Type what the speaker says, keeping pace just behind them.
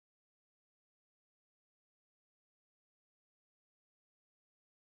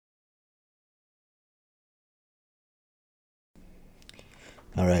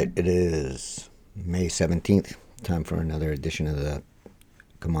All right, it is May 17th. Time for another edition of the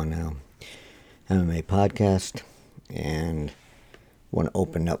Come On Now MMA Podcast. And want to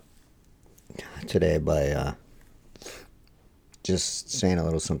open up today by just saying a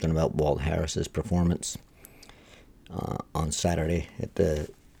little something about Walt Harris's performance on Saturday at the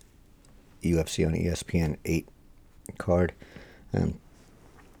UFC on ESPN 8 card.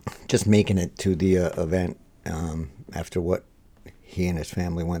 Just making it to the event after what he and his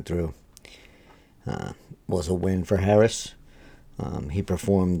family went through was a win for Harris. He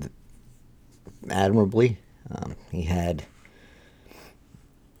performed admirably. He had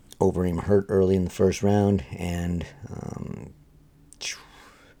Overeem hurt early in the first round, and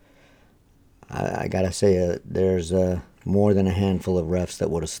I gotta say, there's more than a handful of refs that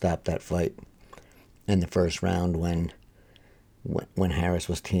would have stopped that fight in the first round when Harris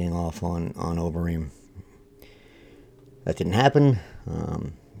was teeing off on Overeem. That didn't happen,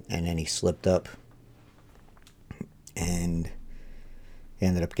 and then he slipped up and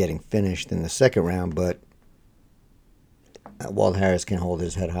ended up getting finished in the second round, but Walt Harris can hold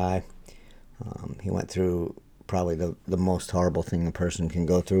his head high. He went through probably the most horrible thing a person can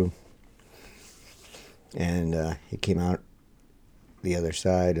go through, and he came out the other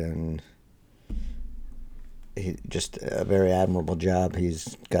side, and he just a very admirable job.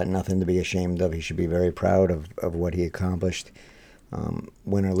 He's got nothing to be ashamed of. He should be very proud of what he accomplished.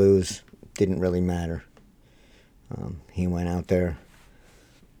 Win or lose, didn't really matter. He went out there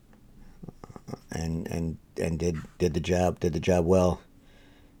and did the job well,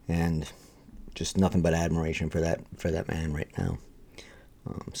 and just nothing but admiration for that man right now.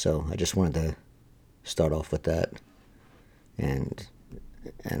 So I just wanted to start off with that, and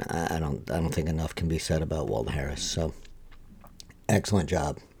I don't think enough can be said about Walt Harris. So excellent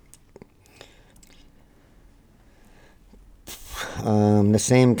job. The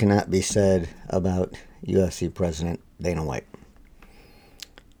same cannot be said about UFC President Dana White.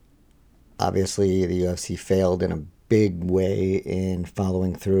 Obviously, the UFC failed in a big way in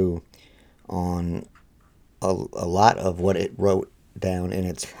following through on a lot of what it wrote down in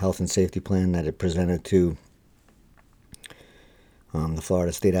its health and safety plan that it presented to the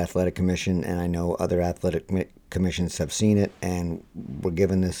Florida State Athletic Commission, and I know other athletic commissions have seen it and were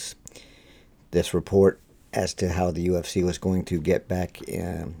given this report as to how the UFC was going to get back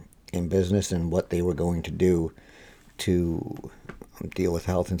in business and what they were going to do to deal with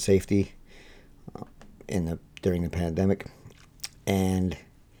health and safety during the pandemic, and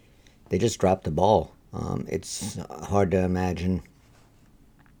they just dropped the ball. It's hard to imagine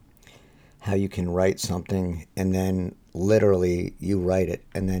how you can write something and then literally you write it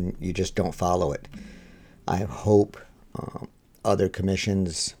and then you just don't follow it. I hope other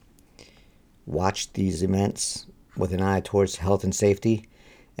commissions watch these events with an eye towards health and safety,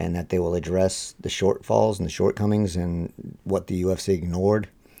 and that they will address the shortfalls and the shortcomings and what the UFC ignored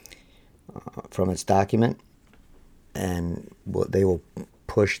from its document, and they will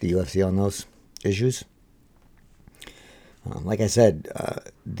push the UFC on those issues. Like I said,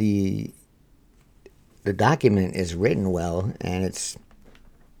 the document is written well, and it's,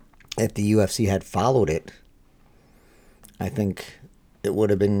 if the UFC had followed it, I think it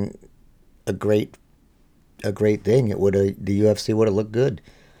would have been a great thing. The UFC would have looked good.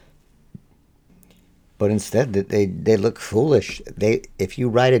 But instead, they look foolish. If you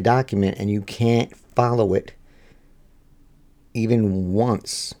write a document and you can't follow it even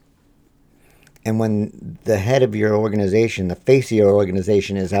once, and when the head of your organization, the face of your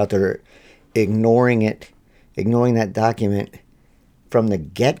organization, is out there ignoring that document from the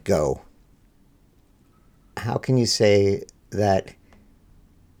get-go, how can you say that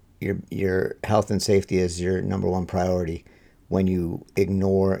your health and safety is your number one priority when you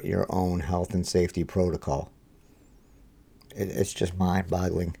ignore your own health and safety protocol? It's just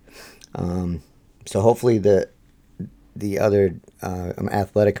mind-boggling. So hopefully the other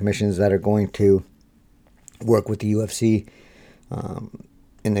athletic commissions that are going to work with the UFC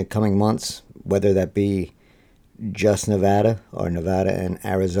in the coming months, whether that be just Nevada or Nevada and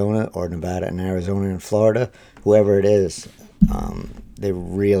Arizona or Nevada and Arizona and Florida, whoever it is, they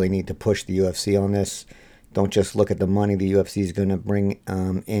really need to push the UFC on this. Don't just look at the money the UFC is going to bring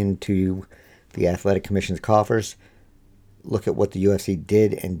into the athletic commission's coffers. Look at what the UFC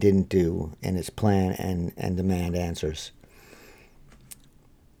did and didn't do in its plan, and demand answers.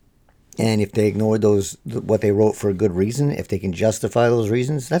 And if they ignore what they wrote for a good reason, if they can justify those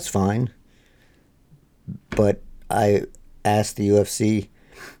reasons, that's fine. But I asked the UFC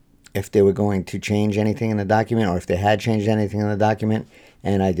if they were going to change anything in the document, or if they had changed anything in the document,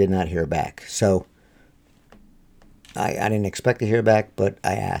 and I did not hear back. So I didn't expect to hear back, but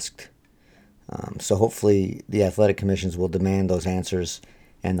I asked. So hopefully the athletic commissions will demand those answers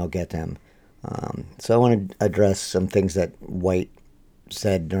and they'll get them. So I want to address some things that White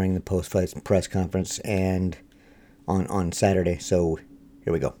said during the post-fight press conference and on Saturday. So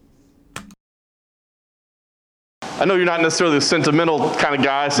here we go. I know you're not necessarily a sentimental kind of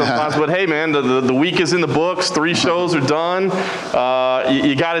guy sometimes, but hey, man, the week is in the books. 3 shows are done.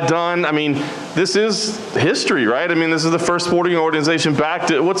 You got it done. I mean, this is history, right? I mean, this is the first sporting organization back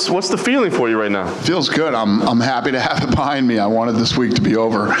to. What's the feeling for you right now? Feels good. I'm happy to have it behind me. I wanted this week to be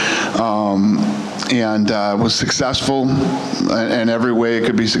over. And was successful in every way it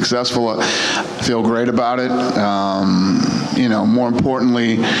could be successful. I feel great about it. More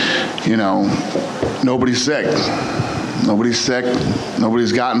importantly, nobody's sick. Nobody's sick.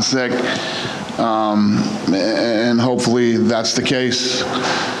 Nobody's gotten sick. And hopefully that's the case.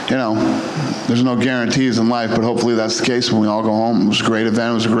 There's no guarantees in life, but hopefully that's the case when we all go home. It was a great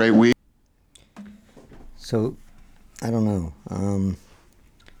event. It was a great week. So, I don't know.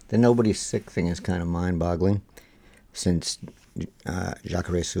 The nobody's sick thing is kind of mind-boggling since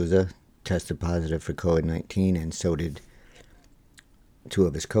Jacare Souza tested positive for COVID-19 and so did 2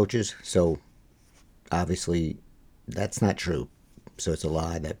 of his coaches. So obviously that's not true. So it's a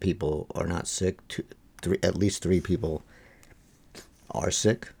lie that people are not sick. At least 3 people are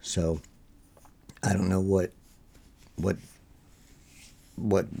sick. So I don't know what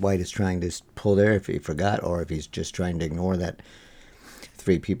White is trying to pull there, if he forgot or if he's just trying to ignore that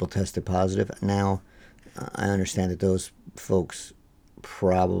 3 people tested positive. Now, I understand that those folks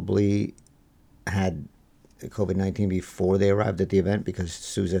probably had COVID-19 before they arrived at the event because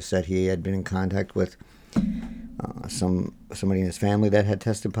Souza said he had been in contact with somebody in his family that had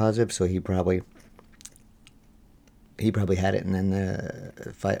tested positive, so he probably had it, and then the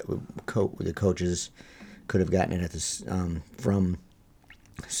coaches could have gotten it at this from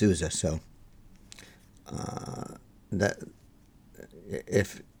Souza. So that.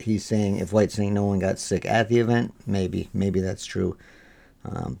 If White's saying no one got sick at the event, maybe that's true.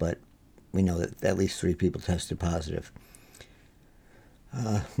 But we know that at least 3 people tested positive.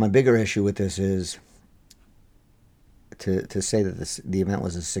 My bigger issue with this is to say that the event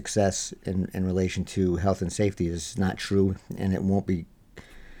was a success in relation to health and safety is not true, and it won't be,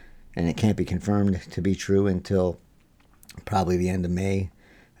 and it can't be confirmed to be true until probably the end of May,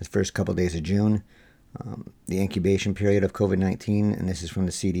 the first couple of days of June. The incubation period of COVID-19, and this is from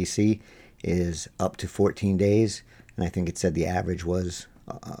the CDC, is up to 14 days, and I think it said the average was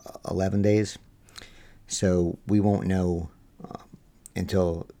 11 days. So we won't know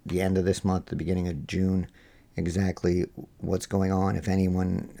until the end of this month, the beginning of June, exactly what's going on, if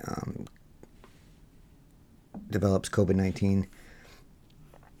anyone develops COVID-19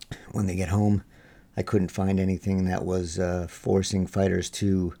 when they get home. I couldn't find anything that was forcing fighters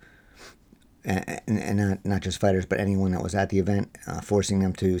to, and not just fighters, but anyone that was at the event, forcing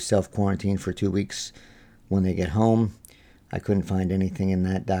them to self-quarantine for 2 weeks when they get home. I couldn't find anything in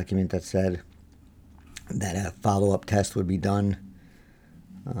that document that said that a follow-up test would be done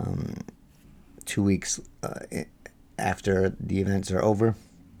 2 weeks after the events are over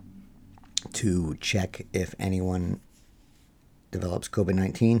to check if anyone develops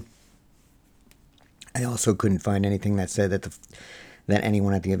COVID-19. I also couldn't find anything that said that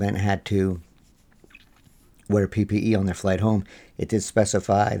anyone at the event had to wear PPE on their flight home. It did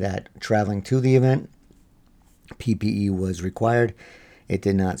specify that traveling to the event, PPE was required. It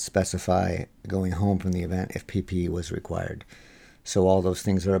did not specify going home from the event if PPE was required. So all those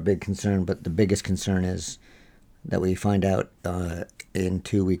things are a big concern, but the biggest concern is that we find out in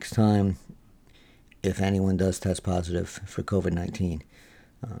 2 weeks' time if anyone does test positive for COVID-19.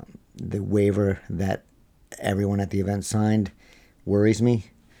 The waiver that everyone at the event signed worries me.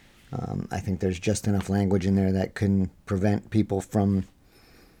 I think there's just enough language in there that can prevent people from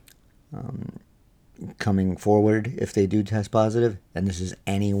coming forward if they do test positive. And this is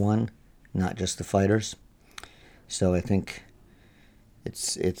anyone, not just the fighters. So I think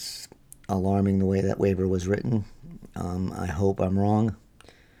it's alarming the way that waiver was written. I hope I'm wrong.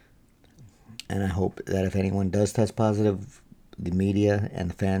 And I hope that if anyone does test positive, the media and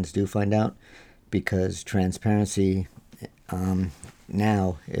the fans do find out, because transparency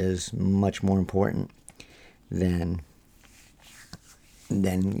now is much more important than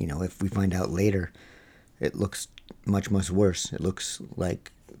if we find out later, it looks much worse. It looks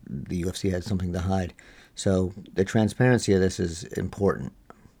like the UFC had something to hide. So the transparency of this is important.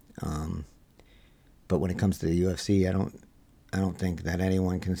 But when it comes to the UFC, I don't think that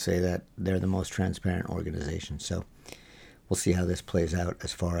anyone can say that they're the most transparent organization. So we'll see how this plays out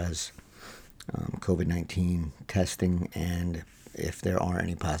as far as COVID-19 testing, and if there are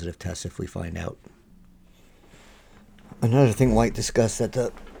any positive tests, if we find out. Another thing White discussed at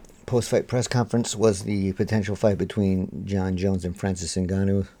the post-fight press conference was the potential fight between John Jones and Francis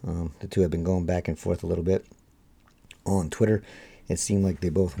Ngannou. The two have been going back and forth a little bit on Twitter. It seemed like they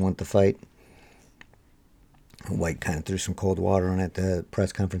both want the fight. White kind of threw some cold water on at the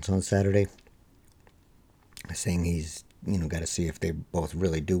press conference on Saturday, saying he's got to see if they both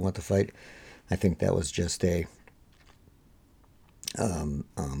really do want the fight. I think that was just a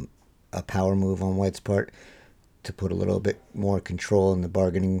power move on White's part to put a little bit more control in the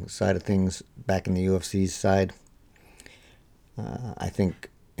bargaining side of things back in the UFC's side. I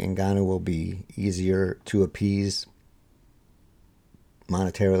think Ngannou will be easier to appease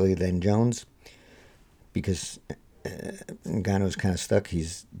monetarily than Jones, because Ngannou's kind of stuck.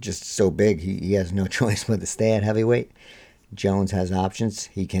 He's just so big. He has no choice but to stay at heavyweight. Jones has options.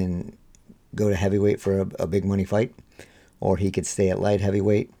 He can go to heavyweight for a big money fight, or he could stay at light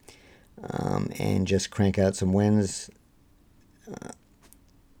heavyweight and just crank out some wins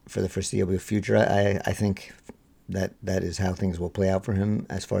for the foreseeable future. I think that is how things will play out for him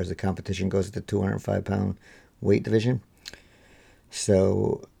as far as the competition goes at the 205-pound weight division.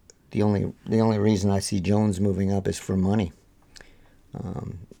 So the only reason I see Jones moving up is for money.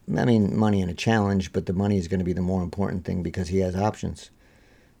 Money and a challenge, but the money is going to be the more important thing because he has options.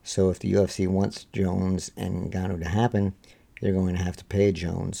 So if the UFC wants Jones and Ngannou to happen, they're going to have to pay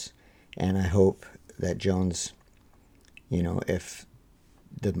Jones. And I hope that Jones, if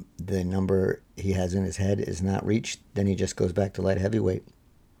the number he has in his head is not reached, then he just goes back to light heavyweight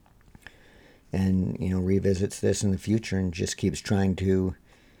and, revisits this in the future and just keeps trying to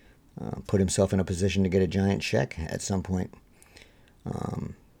put himself in a position to get a giant check at some point.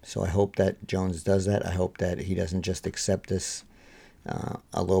 So I hope that Jones does that. I hope that he doesn't just accept this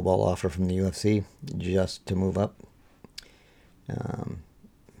a lowball offer from the UFC just to move up.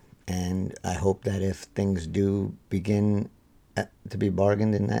 And I hope that if things do begin to be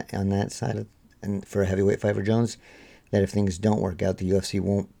bargained on that side and for a heavyweight fight for Jones, that if things don't work out, the UFC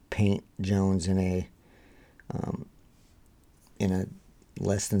won't paint Jones in a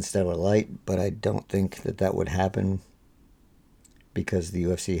less than stellar light. But I don't think that would happen, because the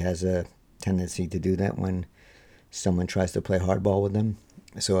UFC has a tendency to do that when someone tries to play hardball with them.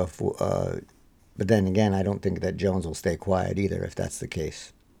 So but then again, I don't think that Jones will stay quiet either if that's the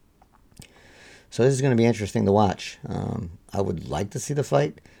case. So this is going to be interesting to watch. I would like to see the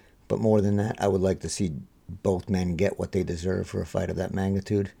fight, but more than that, I would like to see both men get what they deserve for a fight of that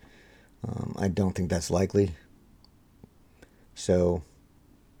magnitude. I don't think that's likely. So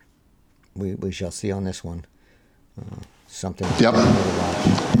we shall see on this one. Something. Yep.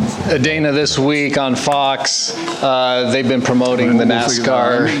 Dana, this week on Fox, they've been promoting the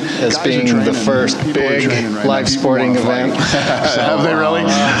NASCAR as being the first big live sporting event. Have they really?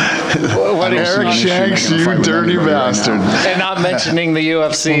 What Eric Shanks, you dirty bastard. And not mentioning the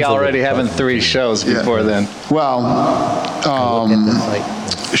UFC already having 3 shows before then. Well,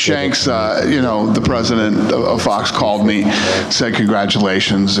 Shanks, the president of Fox called me, said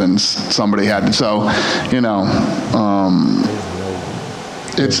congratulations, and somebody had, so,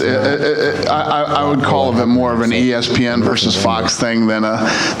 I would call it more of an ESPN versus Fox thing than a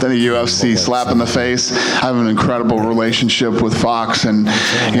UFC slap in the face. I have an incredible relationship with Fox, and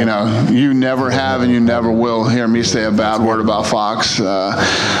you never have and you never will hear me say a bad word about Fox.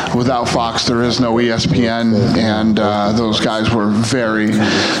 Without Fox, there is no ESPN, and those guys were very,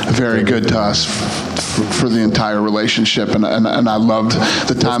 very good to us for the entire relationship, and I loved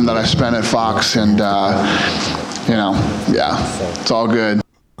the time that I spent at Fox, and it's all good.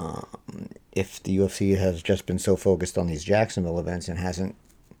 If the UFC has just been so focused on these Jacksonville events and hasn't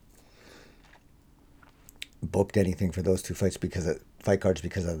booked anything for those 2 fights fight cards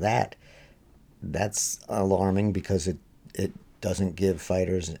because of that, that's alarming, because it doesn't give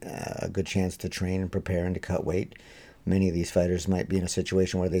fighters a good chance to train and prepare and to cut weight. Many of these fighters might be in a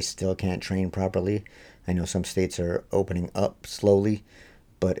situation where they still can't train properly. I know some states are opening up slowly,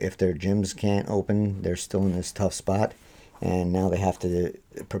 but if their gyms can't open, they're still in this tough spot. And now they have to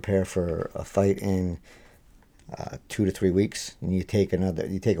prepare for a fight in 2 to 3 weeks. And you take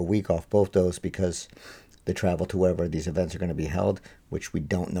a week off both those because they travel to wherever these events are going to be held, which we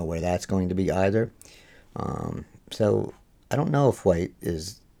don't know where that's going to be either. So I don't know if White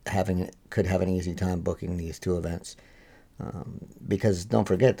could have an easy time booking these 2 events. Because don't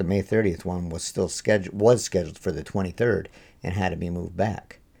forget, the May 30th one was scheduled for the 23rd and had to be moved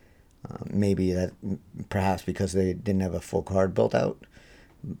back. Maybe that perhaps because they didn't have a full card built out,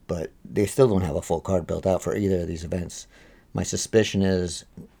 but they still don't have a full card built out for either of these events. My suspicion is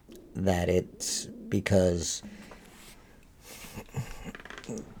that it's because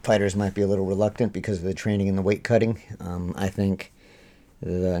fighters might be a little reluctant because of the training and the weight cutting. I think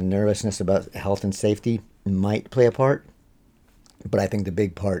the nervousness about health and safety might play a part, but I think the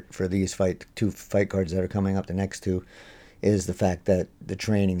big part for these two fight cards that are coming up, the next two, is the fact that the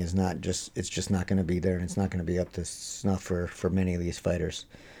training is it's just not going to be there, and it's not going to be up to snuff for many of these fighters.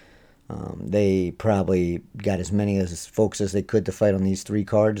 They probably got as many as folks as they could to fight on these 3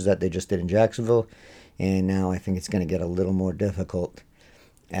 cards that they just did in Jacksonville, and now I think it's going to get a little more difficult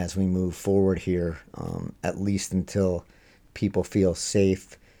as we move forward here, at least until people feel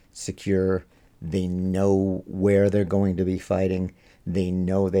safe, secure. They know where they're going to be fighting. They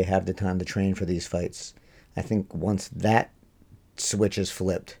know they have the time to train for these fights. I think once that switch is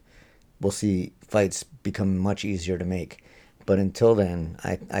flipped, we'll see fights become much easier to make. But until then,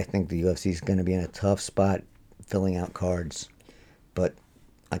 I think the UFC is going to be in a tough spot filling out cards. But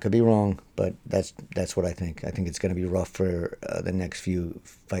I could be wrong, but that's what I think. I think it's going to be rough for the next few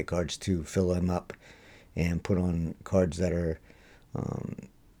fight cards to fill them up and put on cards that are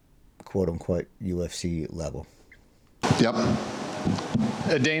quote-unquote UFC level. Yep.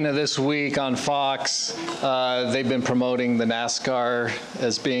 Dana, this week on Fox, they've been promoting the NASCAR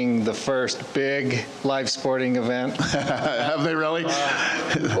as being the first big live sporting event. Have they really?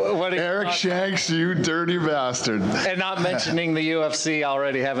 What Eric Shanks, you dirty bastard. And not mentioning the UFC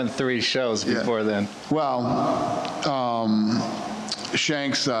already having 3 shows before then. Well,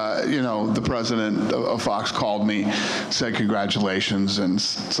 Shanks, the president of Fox called me, said congratulations, and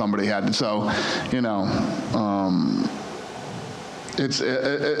somebody had to. So,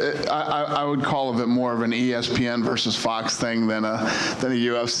 I would call it more of an ESPN versus Fox thing than a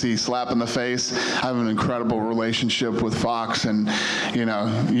UFC slap in the face. I have an incredible relationship with Fox, and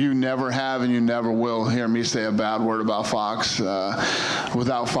you never have and you never will hear me say a bad word about Fox.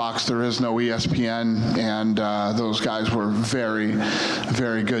 Without Fox, there is no ESPN, and those guys were very,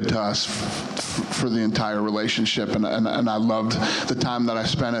 very good to us for the entire relationship, and I loved the time that I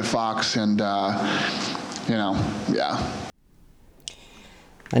spent at Fox, and yeah.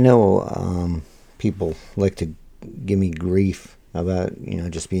 I know people like to give me grief about,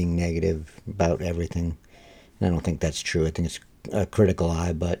 just being negative about everything. And I don't think that's true. I think it's a critical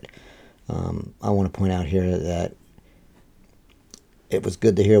eye, but I want to point out here that it was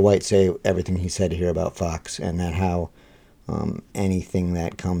good to hear White say everything he said here about Fox, and that how anything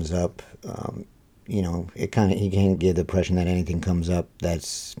that comes up, he can't give the impression that anything comes up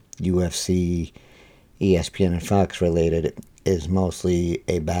that's UFC, ESPN, and Fox related is mostly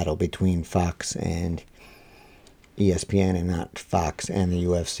a battle between Fox and ESPN and not Fox and the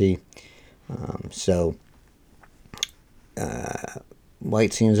UFC. So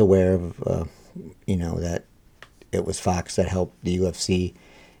White seems aware of, that it was Fox that helped the UFC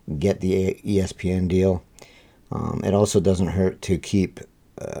get the ESPN deal. It also doesn't hurt to keep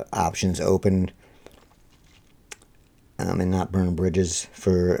options open and not burn bridges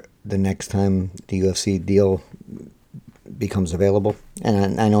for the next time the UFC deal becomes available.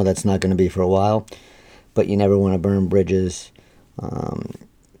 And I know that's not going to be for a while, but you never want to burn bridges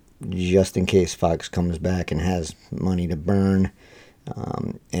just in case Fox comes back and has money to burn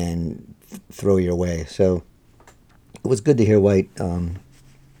and throw your way. So it was good to hear White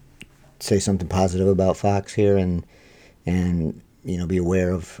say something positive about Fox here, and be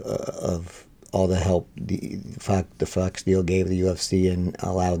aware of all the help the Fox deal gave the UFC and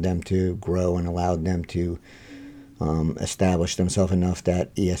allowed them to grow and allowed them to establish themselves enough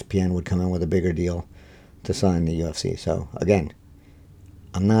that ESPN would come in with a bigger deal to sign the UFC. So again,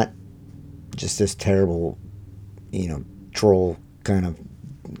 I'm not just this terrible, troll kind of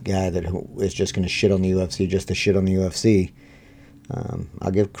guy that is just going to shit on the UFC just to shit on the UFC.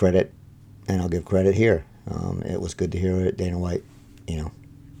 I'll give credit, and I'll give credit here. It was good to hear Dana White,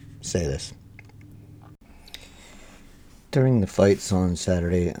 say this. During the fights on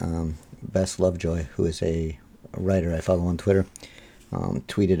Saturday, Bess Lovejoy, who is a writer I follow on Twitter,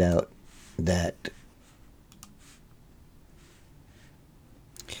 tweeted out that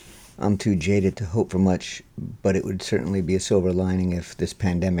I'm too jaded to hope for much, but it would certainly be a silver lining if this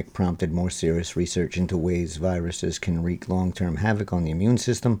pandemic prompted more serious research into ways viruses can wreak long-term havoc on the immune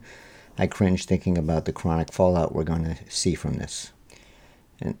system. I cringe thinking about the chronic fallout we're going to see from this.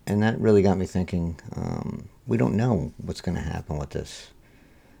 And that really got me thinking, we don't know what's going to happen with this.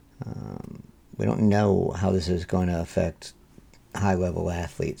 We don't know how this is going to affect high-level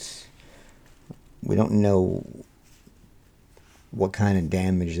athletes. We don't know what kind of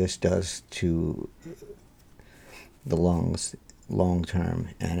damage this does to the lungs long term,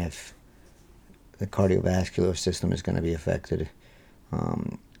 and if the cardiovascular system is going to be affected.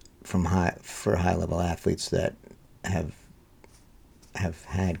 for high level athletes that have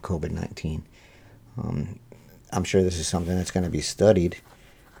had COVID-19. I'm sure this is something that's going to be studied,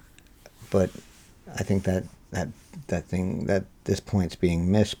 but I think that this point's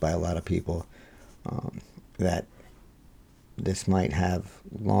being missed by a lot of people, that this might have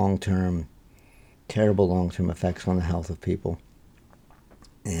terrible long-term effects on the health of people,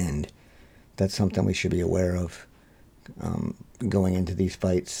 and that's something we should be aware of going into these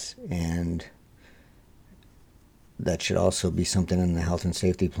fights, and that should also be something in the health and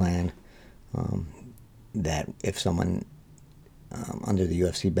safety plan, that if someone under the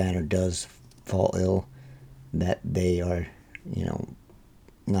UFC banner does fall ill, that they are,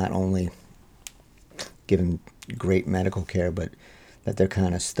 not only given great medical care, but that they're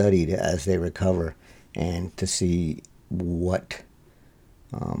kind of studied as they recover, and to see what's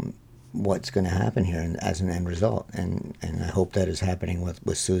going to happen here as an end result. And I hope that is happening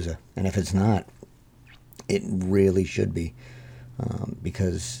with Souza. And if it's not, it really should be,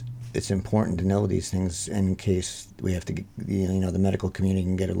 because it's important to know these things in case we have to, the medical community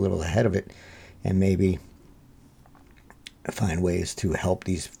can get a little ahead of it and maybe find ways to help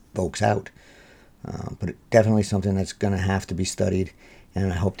these folks out. But it's definitely something that's going to have to be studied,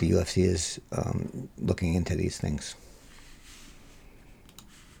 and I hope the UFC is looking into these things.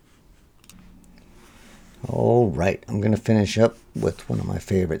 All right, I'm going to finish up with one of my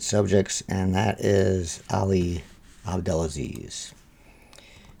favorite subjects, and that is Ali Abdelaziz.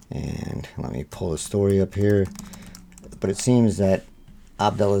 And let me pull the story up here. But it seems that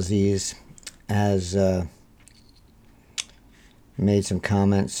Abdelaziz has made some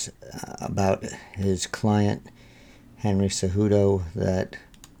comments about his client, Henry Cejudo, that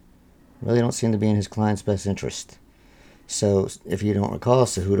really don't seem to be in his client's best interest. So, if you don't recall,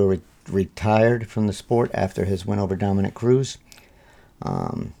 Cejudo retired from the sport after his win over Dominic Cruz.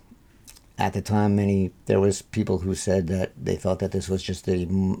 At the time, there was people who said that they thought that this was just a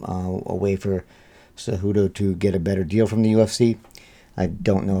way for Cejudo to get a better deal from the UFC. I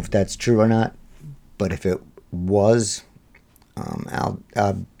don't know if that's true or not, but if it was,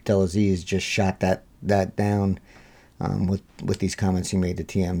 Abdelaziz just shot that down with these comments he made to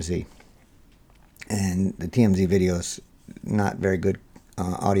TMZ. And the TMZ video is not very good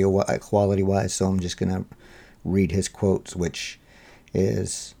audio quality-wise, so I'm just going to read his quotes, which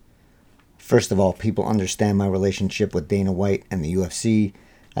is, first of all, people understand my relationship with Dana White and the UFC.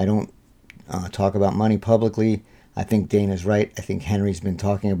 I don't talk about money publicly. I think Dana's right. I think Henry's been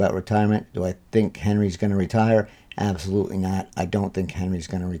talking about retirement. Do I think Henry's going to retire? Absolutely not. I don't think Henry's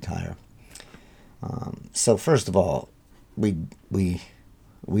going to retire. So first of all, we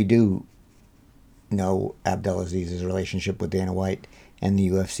do know Abdelaziz's relationship with Dana White and the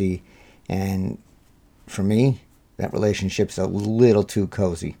UFC, and for me, that relationship's a little too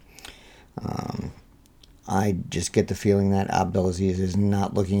cozy. I just get the feeling that Abdelaziz is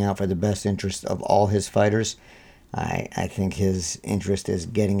not looking out for the best interest of all his fighters. I think his interest is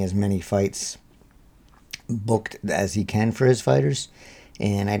getting as many fights booked as he can for his fighters,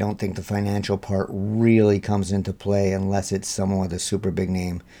 and I don't think the financial part really comes into play unless it's someone with a super big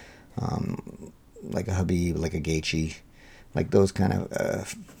name, like a Khabib, like a Gaethje, like those kind of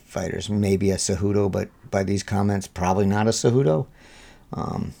fighters. Maybe a Cejudo, but by these comments, probably not a Cejudo.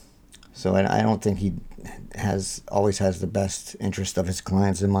 So I don't think he always has the best interest of his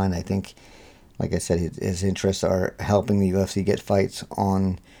clients in mind. I think, like I said, his interests are helping the UFC get fights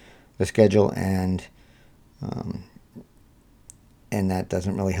on the schedule, and that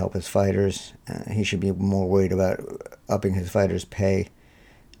doesn't really help his fighters. He should be more worried about upping his fighters' pay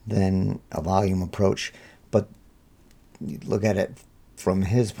than a volume approach. But look at it from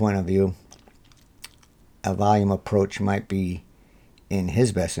his point of view, a volume approach might be in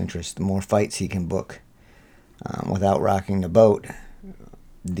his best interest. The more fights he can book without rocking the boat,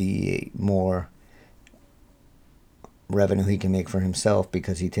 the more revenue he can make for himself,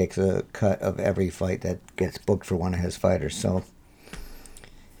 because he takes a cut of every fight that gets booked for one of his fighters. So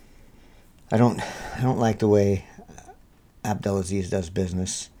I don't like the way Abdelaziz does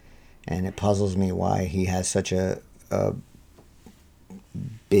business, and it puzzles me why he has such a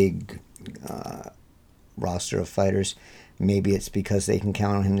big roster of fighters. Maybe it's because they can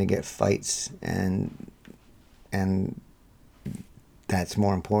count on him to get fights, and that's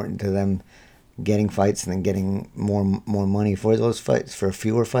more important to them, getting fights and then getting more money for those fights, for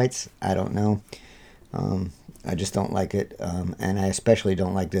fewer fights. I don't know. I just don't like it, and I especially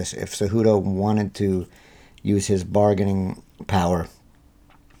don't like this. If Cejudo wanted to use his bargaining power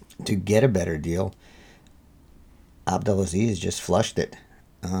to get a better deal, Abdelaziz just flushed it.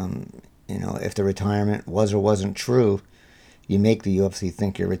 If the retirement was or wasn't true, You make the UFC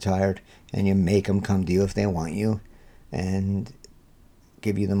think you're retired, and you make them come to you if they want you, and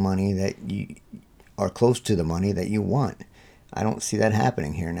give you the money that you are close to the money that you want. I don't see that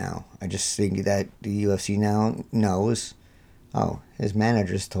happening here now. I just think that the UFC now knows, oh, his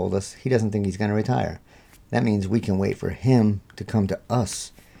manager's told us he doesn't think he's going to retire. That means we can wait for him to come to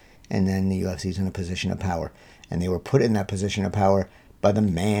us, and then the UFC's in a position of power. And they were put in that position of power by the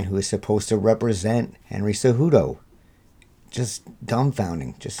man who is supposed to represent Henry Cejudo. Just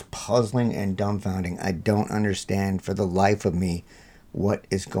dumbfounding, just puzzling and dumbfounding. I don't understand for the life of me what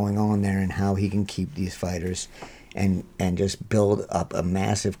is going on there and how he can keep these fighters and just build up a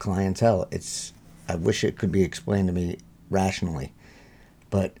massive clientele. I wish it could be explained to me rationally,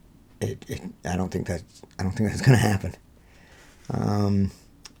 but I don't think that's going to happen.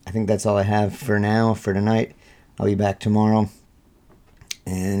 I think that's all I have for now, for tonight. I'll be back tomorrow,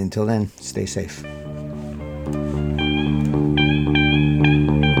 and until then, stay safe.